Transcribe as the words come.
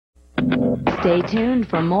Stay tuned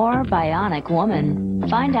for more Bionic Woman.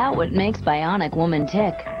 Find out what makes Bionic Woman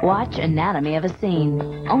tick. Watch Anatomy of a Scene,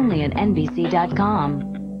 only at NBC.com.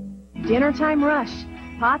 Dinner time rush.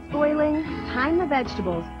 Pots boiling, time the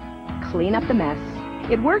vegetables, clean up the mess.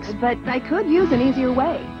 It works, but I could use an easier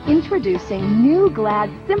way. Introducing new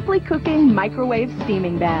Glad Simply Cooking Microwave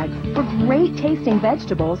Steaming Bags for great tasting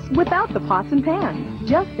vegetables without the pots and pans.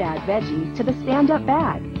 Just add veggies to the stand-up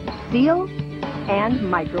bag, seal, and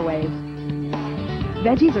microwave.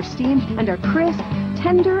 Veggies are steamed and are crisp,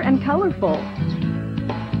 tender, and colorful.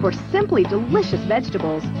 For simply delicious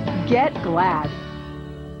vegetables, get Glad.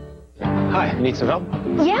 Hi, need some help?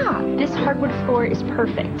 Yeah, this hardwood floor is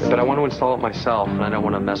perfect. But I want to install it myself, and I don't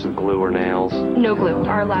want to mess with glue or nails. No glue.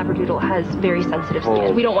 Our Labradoodle has very sensitive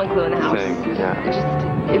skin. We don't want glue in the house.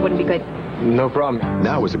 It wouldn't be good. No problem.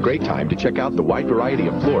 Now is a great time to check out the wide variety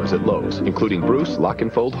of floors at Lowe's, including Bruce Lock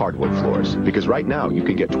and Fold hardwood floors. Because right now, you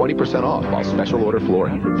can get 20% off while special order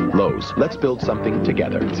flooring. Lowe's, let's build something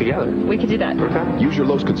together. Together? We could do that. Okay. Use your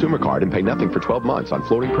Lowe's consumer card and pay nothing for 12 months on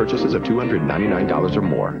flooring purchases of $299 or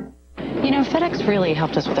more. You know, FedEx really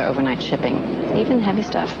helped us with our overnight shipping, even heavy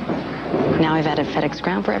stuff. Now we've added FedEx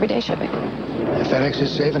Ground for everyday shipping. FedEx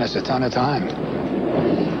is saving us a ton of time.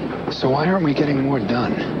 So why aren't we getting more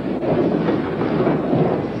done?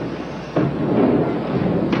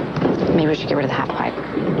 Maybe we should get rid of the half pipe.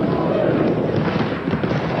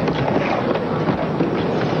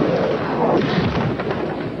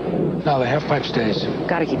 No, the half pipe stays.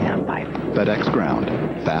 Gotta keep the half pipe. FedEx Ground.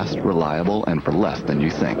 Fast, reliable, and for less than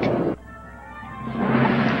you think.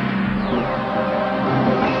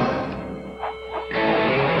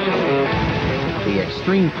 The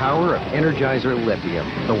extreme power of Energizer Lithium,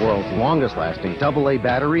 the world's longest-lasting AA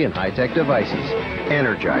battery and high-tech devices.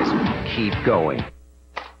 Energizer. Keep going.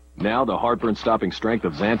 Now the heartburn-stopping strength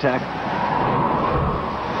of Zantac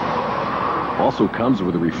also comes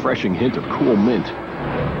with a refreshing hint of cool mint.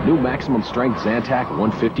 New maximum strength Zantac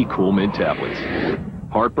 150 Cool Mint tablets.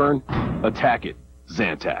 Heartburn? Attack it.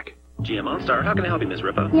 Zantac. GM OnStar, how can I help you, Ms.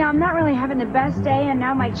 Ripa? Yeah, I'm not really having the best day, and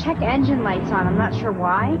now my check engine light's on. I'm not sure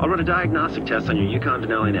why. I'll run a diagnostic test on your Yukon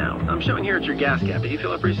Denali now. I'm showing here it's your gas cap. Did you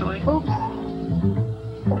fill up recently? Oops.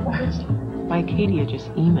 My Acadia just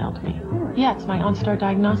emailed me. Yeah, it's my OnStar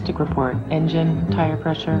Diagnostic report. Engine, tire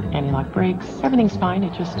pressure, anti-lock brakes. Everything's fine.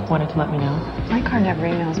 It just wanted to let me know. My car never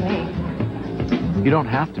emails me. You don't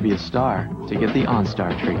have to be a star to get the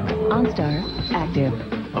OnStar treatment. OnStar Active.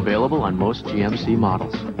 Available on most GMC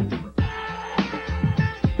models.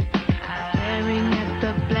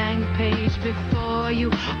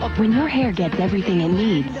 When your hair gets everything it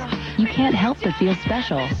needs, you can't help but feel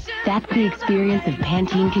special. That's the experience of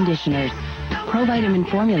Pantene conditioners. Provitamin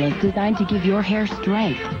formulas designed to give your hair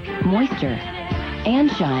strength, moisture,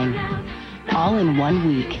 and shine. All in 1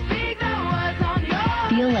 week.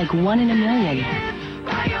 Feel like one in a million.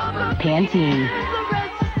 Pantene.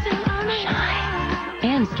 Shine.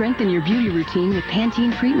 And strengthen your beauty routine with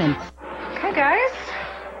Pantene treatments. Okay, guys.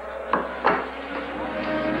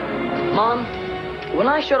 Mom, when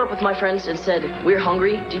I showed up with my friends and said, we're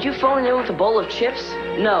hungry, did you phone in with a bowl of chips?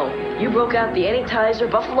 No, you broke out the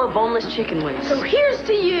Any'tizers Buffalo Boneless Chicken Wings. So here's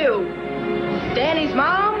to you, Danny's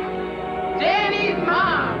mom. Danny's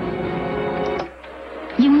mom.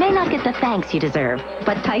 You may not get the thanks you deserve,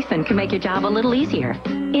 but Tyson can make your job a little easier.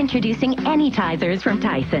 Introducing Any'tizers from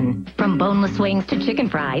Tyson. From boneless wings to chicken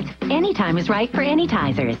fries, anytime is right for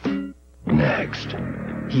Any'tizers. Next,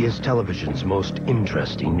 he is television's most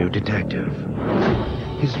interesting new detective.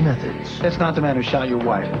 His methods... That's not the man who shot your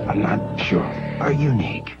wife. I'm not sure. ...are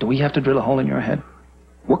unique. Do we have to drill a hole in your head?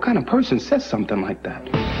 What kind of person says something like that?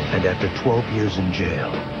 And after 12 years in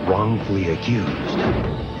jail, wrongfully accused,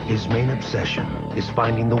 his main obsession is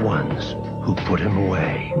finding the ones who put him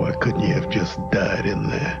away. Why couldn't you have just died in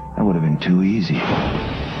there? That would have been too easy.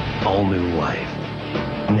 All New Life.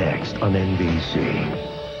 Next on NBC.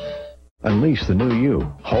 Unleash the new you.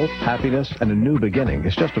 Hope, happiness, and a new beginning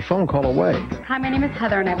is just a phone call away. Hi, my name is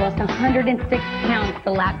Heather, and I've lost 106 pounds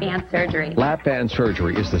to lap band surgery. Lap band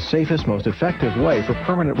surgery is the safest, most effective way for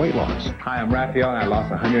permanent weight loss. Hi, I'm Raphael, and I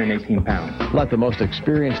lost 118 pounds. Let the most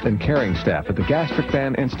experienced and caring staff at the Gastric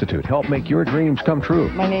Band Institute help make your dreams come true.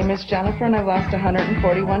 My name is Jennifer, and I've lost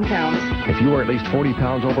 141 pounds. If you are at least 40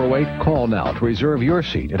 pounds overweight, call now to reserve your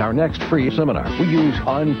seat at our next free seminar. We use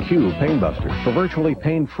On-Q Pain Busters for virtually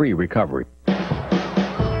pain-free recovery.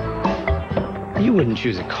 You wouldn't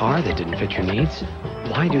choose a car that didn't fit your needs.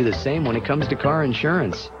 Why do the same when it comes to car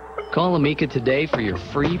insurance? Call Amica today for your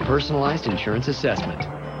free personalized insurance assessment.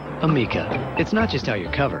 Amica, it's not just how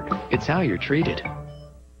you're covered, it's how you're treated.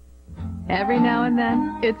 Every now and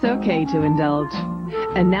then, it's okay to indulge.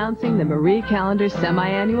 Announcing the Marie Callender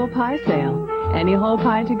semi-annual pie sale. Any whole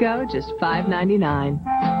pie to go, just $5.99.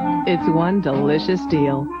 It's one delicious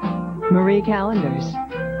deal. Marie Callender's.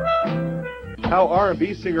 How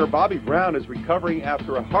R&B singer Bobby Brown is recovering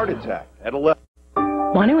after a heart attack at 11.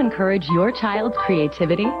 Want to encourage your child's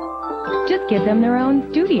creativity? Just give them their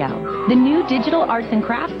own studio. The new Digital Arts and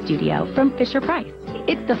Crafts Studio from Fisher-Price.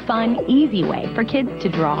 It's the fun, easy way for kids to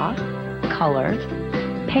draw, color,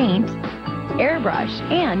 paint, airbrush,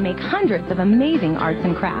 and make hundreds of amazing arts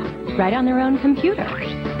and crafts right on their own computer.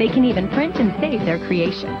 They can even print and save their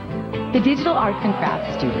creations. The Digital Arts and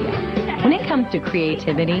Crafts Studio. When it comes to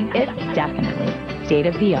creativity, it's definitely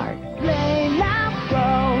state-of-the-art.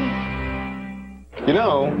 You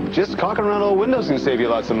know, just caulking around old windows can save you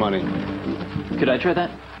lots of money. Could I try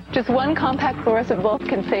that? Just one compact fluorescent bulb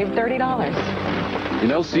can save $30. You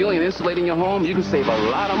know, sealing and insulating your home, you can save a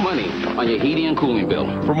lot of money on your heating and cooling bill.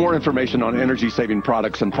 For more information on energy-saving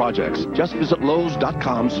products and projects, just visit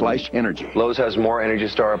Lowe's.com/energy. Lowe's has more Energy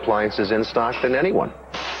Star appliances in stock than anyone.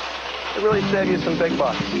 They really save you some big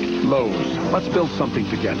bucks. Lowe's. Let's build something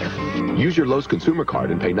together. Use your Lowe's consumer card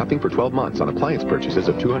and pay nothing for 12 months on appliance purchases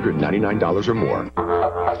of $299 or more.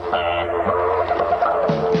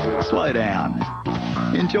 Slow down.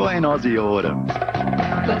 Enjoy an Aussie autumn.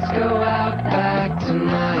 Let's go Outback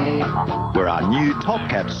tonight, where our new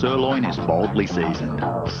top-cap sirloin is boldly seasoned,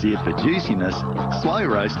 seared for juiciness, slow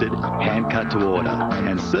roasted, hand cut to order,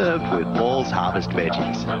 and served with Paul's Harvest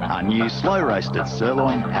veggies. Our new slow roasted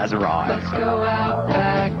sirloin has arrived. let's go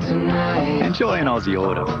Outback tonight. Enjoy an Aussie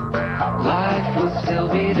autumn. Life will still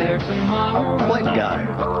be there tomorrow. Let go.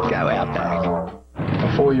 Go Outback.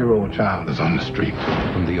 A 4-year-old child is on the street.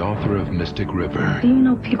 From the author of Mystic River. Do you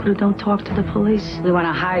know people who don't talk to the police? We want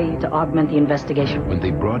to hire you to augment the investigation. When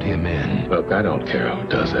they brought him in, look, I don't care who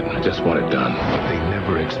does it. I just want it done. But they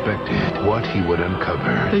never expected what he would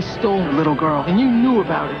uncover. They stole a little girl, and you knew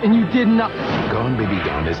about it, and you did nothing. Gone Baby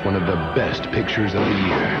Gone is one of the best pictures of the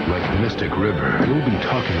year. Like Mystic River, you'll be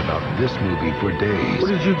talking about this movie for days. What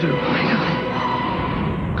did you do? Oh my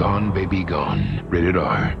God. Gone Baby Gone. Rated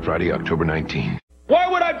R. Friday, October 19th. Why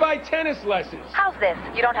would I buy tennis lessons? How's this?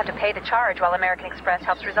 You don't have to pay the charge while American Express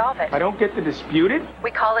helps resolve it. I don't get to dispute it?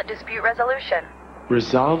 We call it dispute resolution.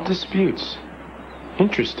 Resolve disputes.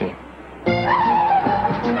 Interesting.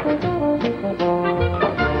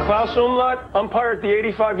 Klaus Umlaut, umpire at the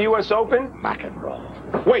 85 U.S. Open? Rock and roll.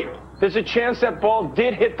 Wait, there's a chance that ball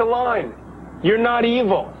did hit the line. You're not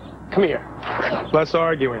evil. Come here. Less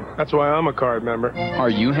arguing. That's why I'm a card member. Are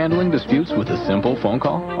you handling disputes with a simple phone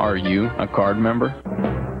call? Are you a card member?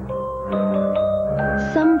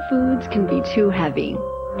 Some foods can be too heavy.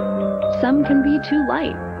 Some can be too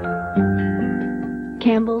light.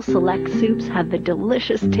 Campbell Select Soups have the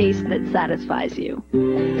delicious taste that satisfies you.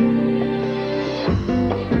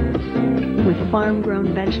 With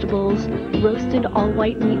farm-grown vegetables, roasted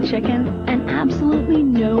all-white meat chicken, and absolutely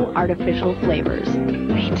no artificial flavors.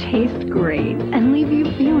 They taste great and leave you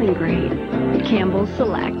feeling great. Campbell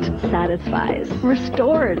Select satisfies,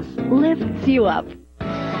 restores, lifts you up.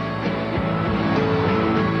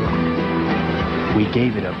 We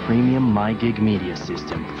gave it a premium MyGig media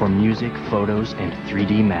system for music, photos, and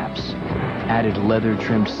 3D maps. Added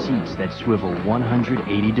leather-trimmed seats that swivel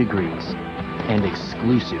 180 degrees. And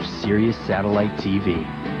exclusive Sirius satellite TV.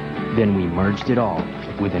 Then we merged it all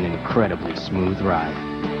with an incredibly smooth ride.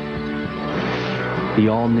 The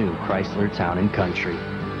all-new Chrysler Town & Country,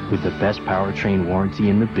 with the best powertrain warranty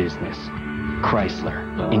in the business.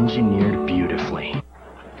 Chrysler, engineered beautifully.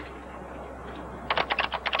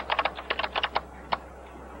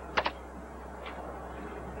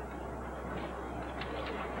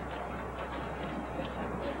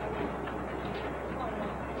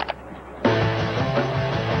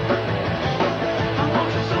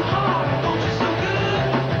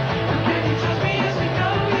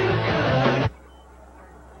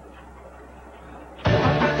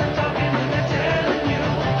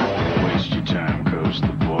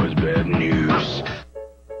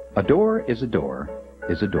 A door is a door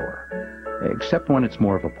is a door, except when it's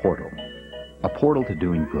more of a portal to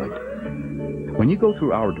doing good. When you go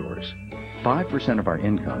through our doors, 5% of our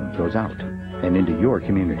income goes out and into your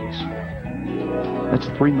communities. That's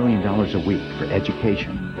 $3 million a week for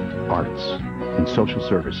education, arts, and social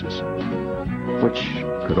services, which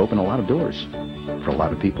could open a lot of doors for a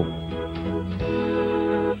lot of people.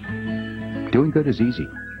 Doing good is easy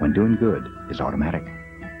when doing good is automatic.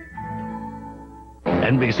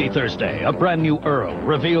 NBC Thursday, a brand new Earl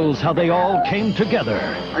reveals how they all came together.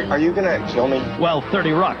 Are you gonna kill me? While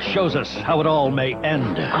 30 Rock shows us how it all may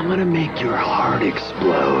end. I'm gonna make your heart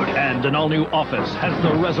explode. And an all-new Office has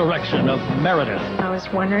the resurrection of Meredith. I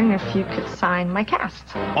was wondering if you could sign my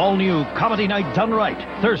cast. All-new Comedy Night Done Right,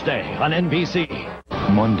 Thursday on NBC.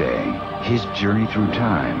 Monday, his journey through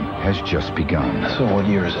time has just begun. So what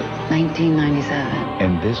year is it? 1997.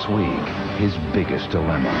 And this week, his biggest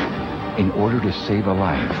dilemma. In order to save a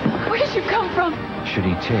life, Where did you come from? should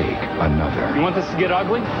he take another? You want this to get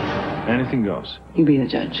ugly? Anything goes. You be the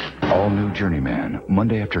judge. All new Journeyman,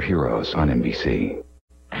 Monday after Heroes on NBC.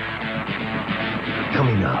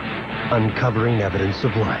 Coming up, Uncovering Evidence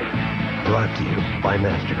of Life. Brought to you by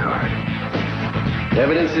MasterCard.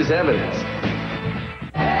 Evidence is evidence.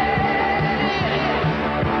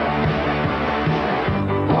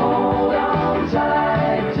 Hold on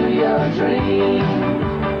tight to your dream.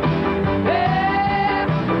 Hey,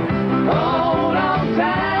 hold on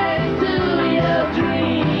tight to your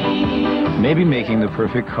dream. Maybe making the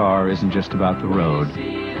perfect car isn't just about the road,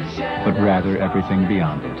 but rather everything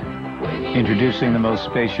beyond it. Introducing the most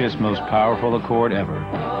spacious, most powerful Accord ever.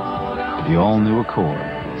 The all-new Accord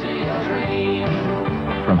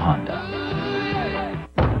from Honda.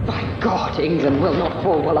 By God, England will not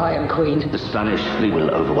fall while I am queen. The Spanish fleet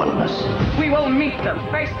will overwhelm us. We will meet them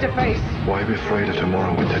face to face. Why be afraid of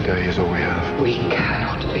tomorrow when today is all we have? We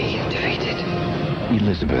cannot be defeated.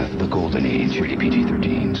 Elizabeth, the Golden Age, rated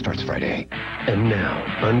PG-13, starts Friday. And now,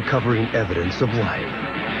 Uncovering Evidence of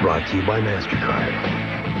Life. Brought to you by MasterCard.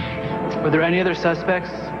 Were there any other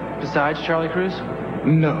suspects besides Charlie Cruz?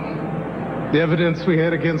 No. The evidence we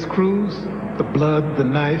had against Cruz, the blood, the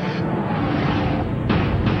knife.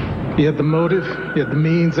 He had the motive, he had the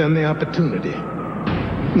means, and the opportunity.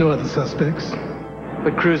 No other suspects.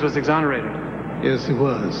 But Cruz was exonerated. Yes, he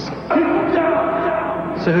was.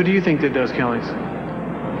 So who do you think did those killings?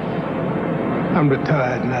 I'm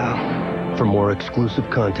retired now. For more exclusive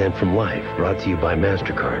content from Life, brought to you by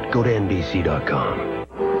MasterCard, go to NBC.com.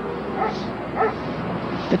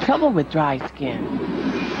 The trouble with dry skin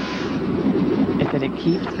is that it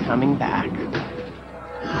keeps coming back.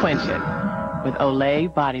 Quench it with Olay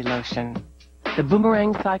body lotion. The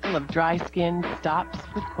boomerang cycle of dry skin stops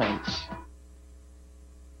with Quench.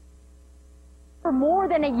 For more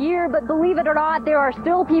than a year, but believe it or not, there are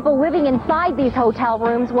still people living inside these hotel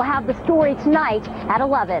rooms. We'll have the story tonight at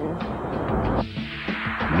 11.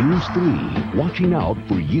 News 3, watching out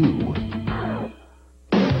for you.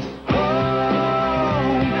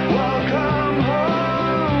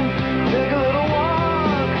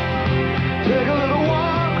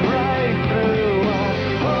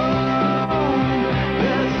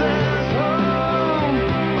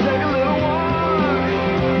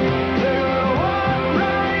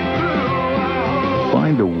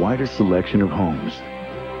 Find a wider selection of homes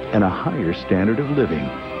and a higher standard of living.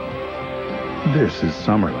 This is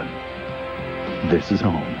Summerlin. This is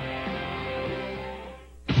home.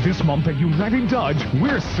 This month at United Dodge,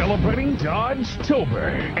 we're celebrating Dodge-tober,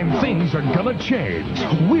 and things are gonna change.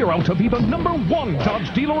 We're out to be the #1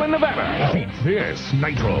 Dodge dealer in Nevada. Beat this.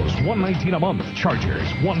 Nitros, $119 a month. Chargers,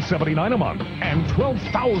 $179 a month. And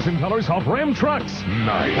 $12,000 off Ram trucks.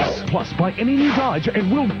 Nice. Plus, buy any new Dodge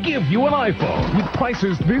and we'll give you an iPhone. With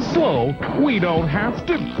prices this low, we don't have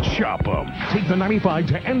to chop them. Take the 95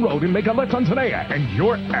 to N Road and make a left on today, and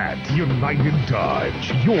you're at United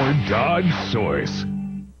Dodge, your Dodge source.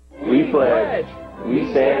 We pledge.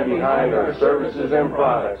 We stand behind our services and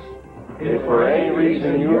products. If for any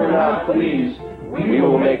reason you are not pleased, we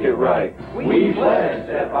will make it right. We pledge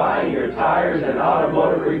that buying your tires and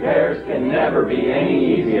automotive repairs can never be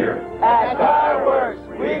any easier. At Tire Works,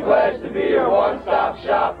 we pledge to be your one-stop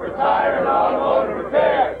shop for tire and automotive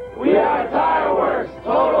repair. We are Tire Works,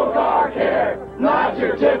 total car care, not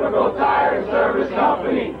your typical tire and service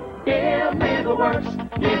company. Give me the works,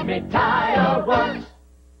 give me Tire Works.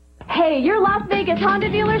 Hey, your Las Vegas Honda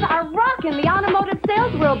dealers are rocking the automotive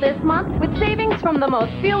sales world this month with savings from the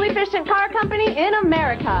most fuel-efficient car company in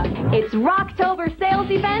America. It's Rocktober sales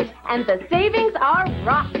event, and the savings are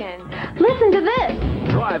rocking. Listen to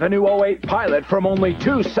this. Drive a new 08 Pilot from only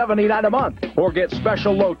 $279 a month, or get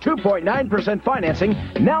special low 2.9% financing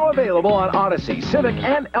now available on Odyssey, Civic,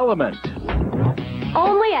 and Element.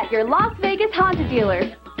 Only at your Las Vegas Honda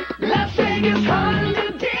dealers. Las Vegas Honda